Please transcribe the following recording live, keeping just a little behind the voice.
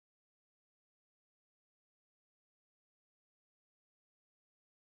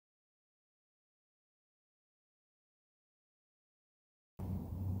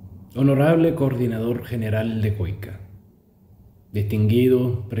Honorable Coordinador General de COICA,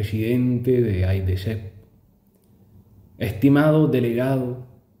 distinguido Presidente de AIDESEP, estimado delegado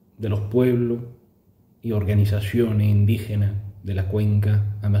de los pueblos y organizaciones indígenas de la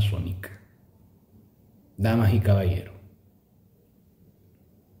cuenca amazónica, damas y caballeros,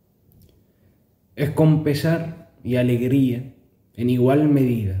 es con pesar y alegría en igual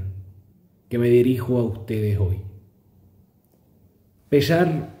medida que me dirijo a ustedes hoy.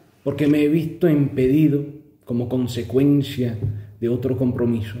 Pesar porque me he visto impedido, como consecuencia de otro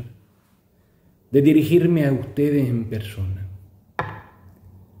compromiso, de dirigirme a ustedes en persona.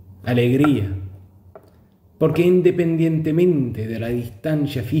 Alegría, porque independientemente de la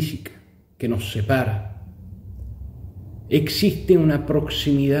distancia física que nos separa, existe una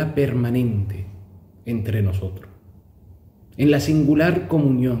proximidad permanente entre nosotros, en la singular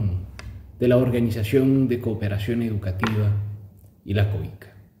comunión de la Organización de Cooperación Educativa y la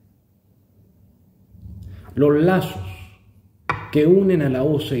COICA. Los lazos que unen a la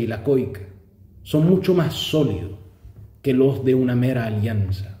OCE y la COICA son mucho más sólidos que los de una mera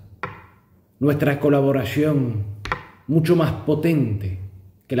alianza. Nuestra colaboración mucho más potente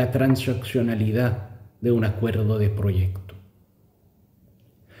que la transaccionalidad de un acuerdo de proyecto.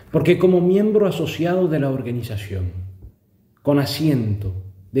 Porque como miembro asociado de la organización, con asiento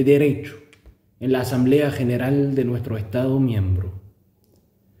de derecho en la Asamblea General de nuestro Estado miembro,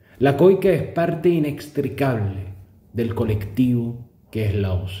 la COICA es parte inextricable del colectivo que es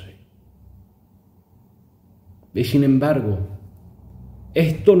la OCE. Y sin embargo,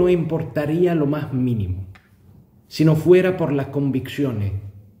 esto no importaría lo más mínimo si no fuera por las convicciones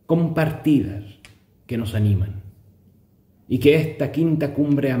compartidas que nos animan y que esta quinta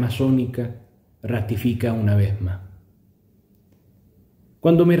cumbre amazónica ratifica una vez más.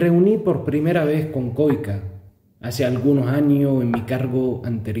 Cuando me reuní por primera vez con COICA hace algunos años en mi cargo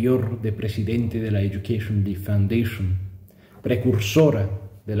anterior de presidente de la Education Foundation, precursora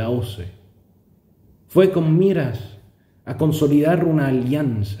de la OCE, fue con miras a consolidar una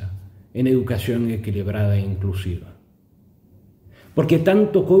alianza en educación equilibrada e inclusiva. Porque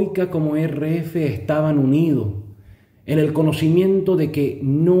tanto COICA como RF estaban unidos en el conocimiento de que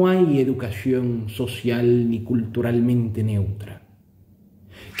no hay educación social ni culturalmente neutra,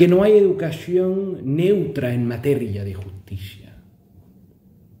 que no hay educación neutra en materia de justicia,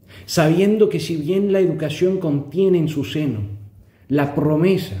 sabiendo que si bien la educación contiene en su seno la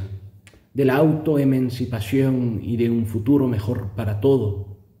promesa de la autoemancipación y de un futuro mejor para todos,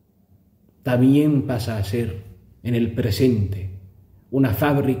 también pasa a ser en el presente una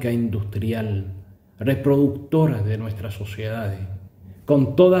fábrica industrial reproductora de nuestras sociedades,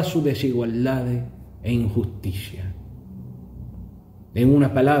 con todas sus desigualdades e injusticias. En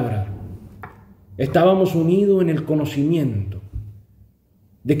una palabra, estábamos unidos en el conocimiento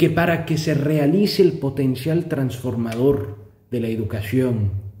de que para que se realice el potencial transformador de la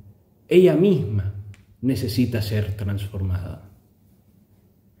educación, ella misma necesita ser transformada.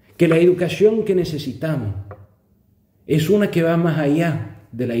 Que la educación que necesitamos es una que va más allá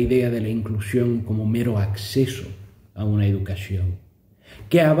de la idea de la inclusión como mero acceso a una educación,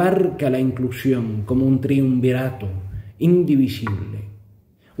 que abarca la inclusión como un triunvirato indivisible,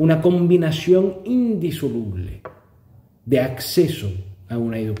 una combinación indisoluble de acceso a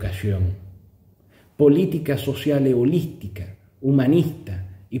una educación, política social y holística,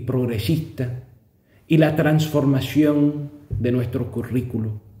 humanista y progresista, y la transformación de nuestro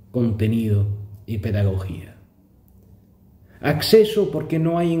currículo, contenido y pedagogía. Acceso porque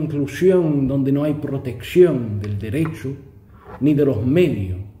no hay inclusión donde no hay protección del derecho ni de los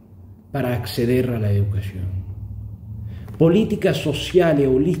medios para acceder a la educación. Política social,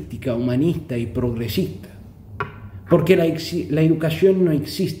 holística, humanista y progresista, porque la educación no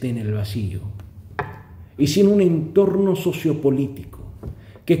existe en el vacío, y sin un entorno sociopolítico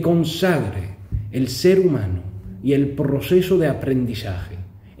que consagre el ser humano y el proceso de aprendizaje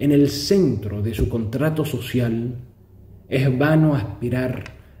en el centro de su contrato social, es vano aspirar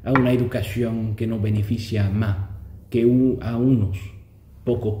a una educación que no beneficia más que a unos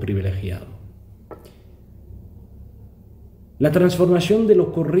pocos privilegiados. La transformación de los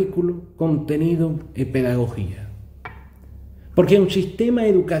currículos, contenido y pedagogía. Porque un sistema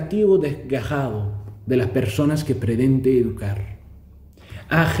educativo desgajado de las personas que pretende educar,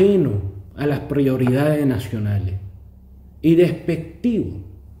 ajeno a las prioridades nacionales y despectivo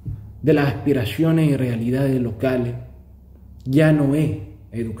de las aspiraciones y realidades locales, ya no es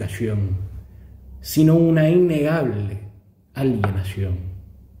educación, sino una innegable alienación.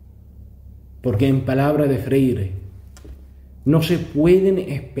 Porque en palabras de Freire, no se pueden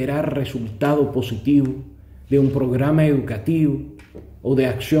esperar resultados positivos de un programa educativo o de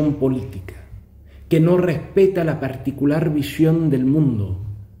acción política, que no respeta la particular visión del mundo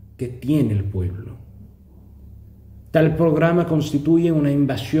que tiene el pueblo. Tal programa constituye una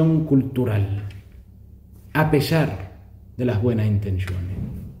invasión cultural, a pesar de las buenas intenciones.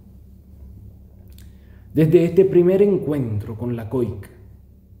 Desde este primer encuentro con la COIC,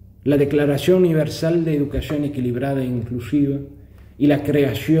 la Declaración Universal de Educación Equilibrada e Inclusiva y la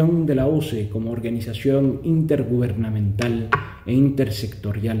creación de la OCE como organización intergubernamental e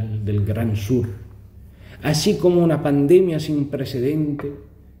intersectorial del Gran Sur, así como una pandemia sin precedente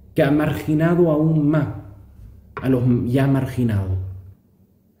que ha marginado aún más a los ya marginados.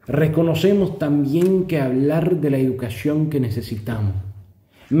 Reconocemos también que hablar de la educación que necesitamos,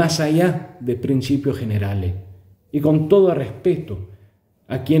 más allá de principios generales, y con todo respeto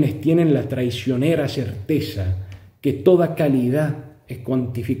a quienes tienen la traicionera certeza que toda calidad es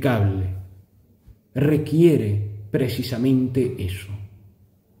cuantificable, requiere precisamente eso.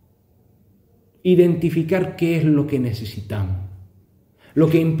 Identificar qué es lo que necesitamos, lo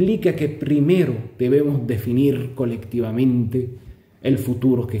que implica que primero debemos definir colectivamente el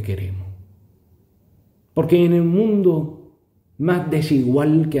futuro que queremos. Porque en el mundo más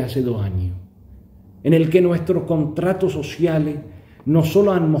desigual que hace 2 años, en el que nuestros contratos sociales no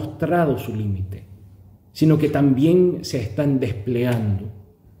solo han mostrado su límite, sino que también se están desplegando,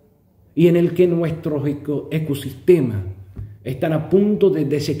 y en el que nuestros ecosistemas están a punto de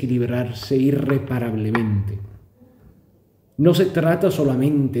desequilibrarse irreparablemente. No se trata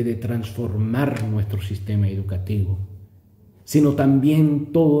solamente de transformar nuestro sistema educativo, sino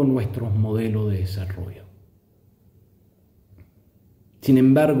también todo nuestro modelo de desarrollo. Sin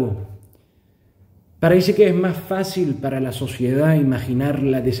embargo, parece que es más fácil para la sociedad imaginar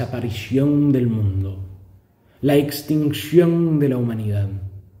la desaparición del mundo, la extinción de la humanidad,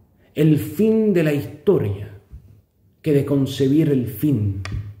 el fin de la historia, que de concebir el fin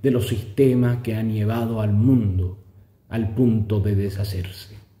de los sistemas que han llevado al mundo al punto de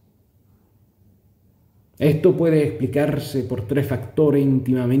deshacerse. Esto puede explicarse por 3 factores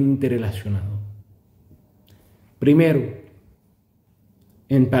íntimamente relacionados. Primero,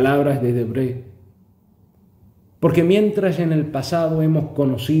 en palabras de Debré, porque mientras en el pasado hemos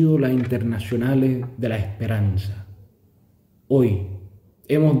conocido las internacionales de la esperanza, hoy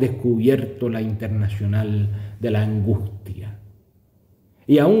hemos descubierto la internacional de la angustia.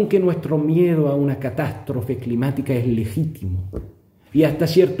 Y aunque nuestro miedo a una catástrofe climática es legítimo y hasta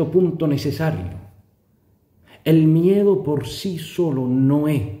cierto punto necesario, el miedo por sí solo no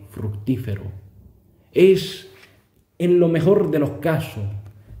es fructífero. Es, en lo mejor de los casos,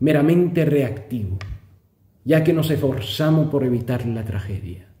 meramente reactivo, ya que nos esforzamos por evitar la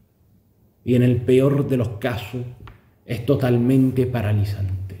tragedia. Y en el peor de los casos, es totalmente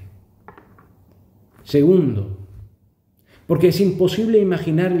paralizante. Segundo, porque es imposible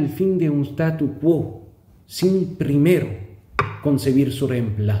imaginar el fin de un statu quo sin primero concebir su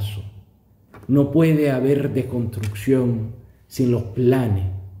reemplazo. No puede haber deconstrucción sin los planes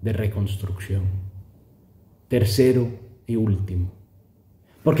de reconstrucción. Tercero y último,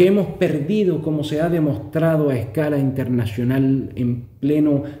 porque hemos perdido, como se ha demostrado a escala internacional en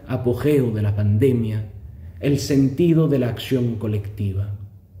pleno apogeo de la pandemia, el sentido de la acción colectiva.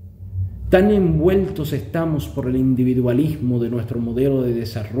 Tan envueltos estamos por el individualismo de nuestro modelo de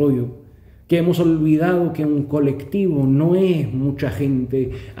desarrollo que hemos olvidado que un colectivo no es mucha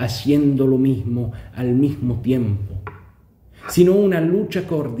gente haciendo lo mismo al mismo tiempo, sino una lucha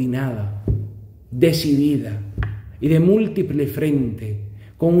coordinada, decidida y de múltiple frente,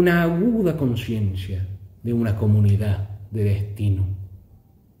 con una aguda conciencia de una comunidad de destino.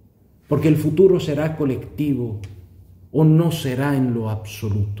 Porque el futuro será colectivo o no será en lo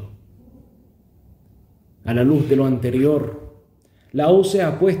absoluto. A la luz de lo anterior, la OCE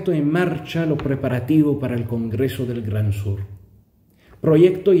ha puesto en marcha los preparativos para el Congreso del Gran Sur,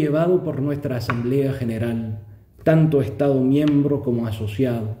 proyecto llevado por nuestra Asamblea General, tanto Estado miembro como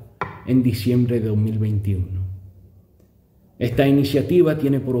asociado, en diciembre de 2021. Esta iniciativa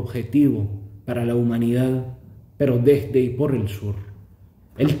tiene por objetivo para la humanidad, pero desde y por el sur,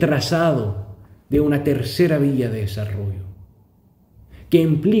 el trazado de una tercera vía de desarrollo, que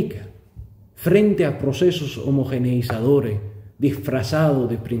implica, frente a procesos homogeneizadores disfrazados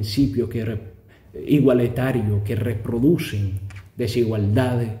de principios igualitarios que reproducen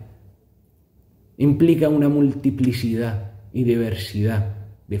desigualdades, implica una multiplicidad y diversidad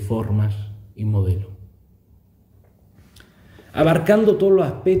de formas y modelos. Abarcando todos los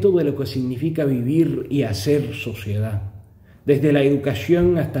aspectos de lo que significa vivir y hacer sociedad, desde la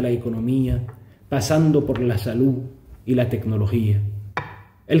educación hasta la economía, pasando por la salud y la tecnología.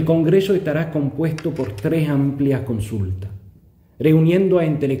 El Congreso estará compuesto por 3 amplias consultas, reuniendo a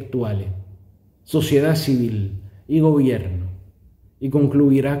intelectuales, sociedad civil y gobierno, y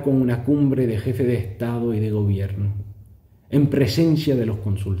concluirá con una cumbre de jefes de Estado y de gobierno, en presencia de los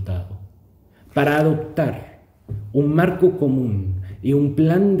consultados, para adoptar un marco común y un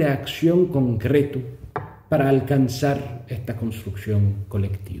plan de acción concreto para alcanzar esta construcción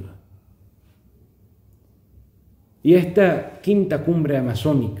colectiva. Y esta quinta cumbre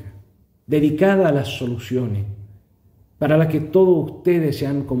amazónica, dedicada a las soluciones, para la que todos ustedes se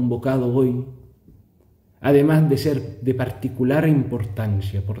han convocado hoy, además de ser de particular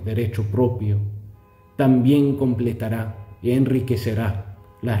importancia por derecho propio, también completará y enriquecerá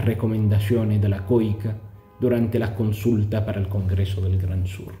las recomendaciones de la COICA durante la consulta para el Congreso del Gran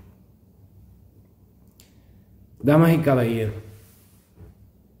Sur. Damas y caballeros,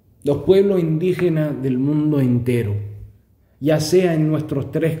 los pueblos indígenas del mundo entero, ya sea en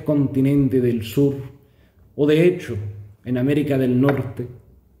nuestros 3 continentes del sur o de hecho en América del Norte,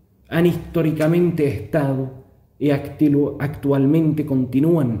 han históricamente estado y actualmente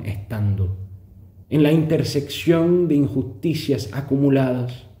continúan estando en la intersección de injusticias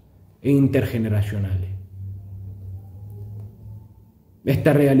acumuladas e intergeneracionales.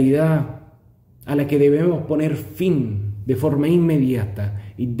 Esta realidad a la que debemos poner fin de forma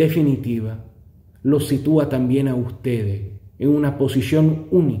inmediata y definitiva los sitúa también a ustedes en una posición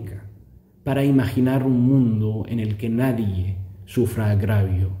única para imaginar un mundo en el que nadie sufra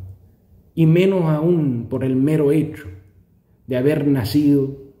agravio, y menos aún por el mero hecho de haber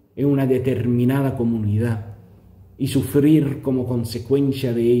nacido en una determinada comunidad y sufrir como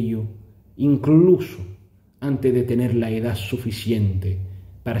consecuencia de ello, incluso antes de tener la edad suficiente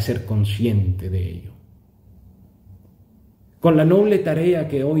para ser consciente de ello. Con la noble tarea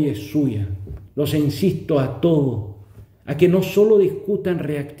que hoy es suya, los insto a todos a que no solo discutan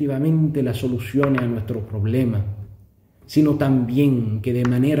reactivamente las soluciones a nuestros problemas, sino también que de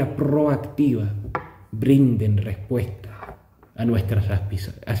manera proactiva brinden respuesta a nuestras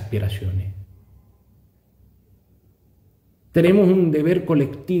aspiraciones. Tenemos un deber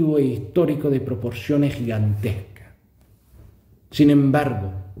colectivo e histórico de proporciones gigantescas. Sin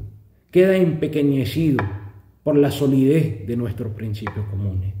embargo, queda empequeñecido por la solidez de nuestros principios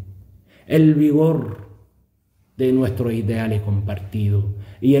comunes, el vigor de nuestros ideales compartidos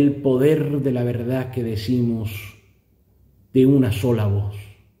y el poder de la verdad que decimos de una sola voz.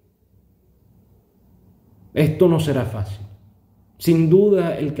 Esto no será fácil. Sin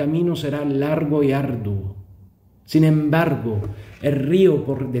duda el camino será largo y arduo. Sin embargo, el río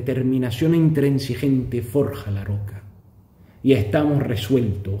por determinación intransigente forja la roca. Y estamos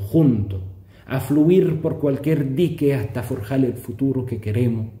resueltos, juntos, a fluir por cualquier dique hasta forjar el futuro que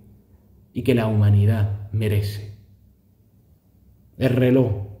queremos y que la humanidad merece. El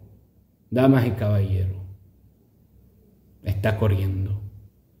reloj, damas y caballeros, está corriendo.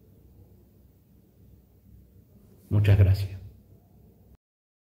 Muchas gracias.